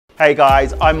Hey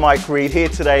guys, I'm Reid here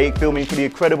today filming for the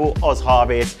incredible Oz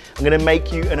Harvest. I'm going to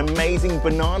make you an amazing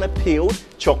banana peeled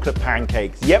chocolate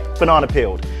pancakes. Yep, banana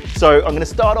peeled. So I'm going to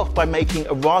start off by making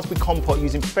a raspberry compote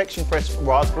using Perfection Fresh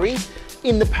raspberries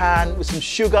in the pan with some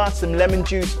sugar, some lemon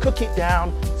juice, cook it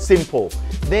down, simple.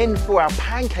 Then for our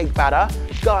pancake batter,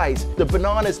 guys, the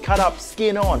bananas cut up,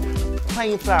 skin on,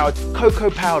 plain flour,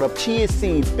 cocoa powder, chia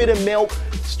seeds, bit of milk,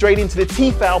 straight into the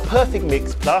Tefal perfect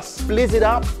mix plus, blizzard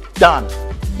up, done.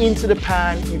 Into the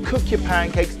pan, you cook your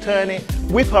pancakes, turn it,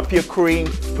 whip up your cream,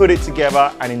 put it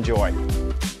together and enjoy.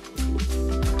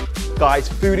 Guys,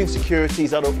 food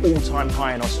insecurities are at an all-time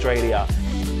high in Australia.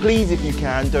 Please, if you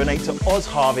can, donate to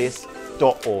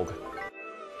ozharvest.org.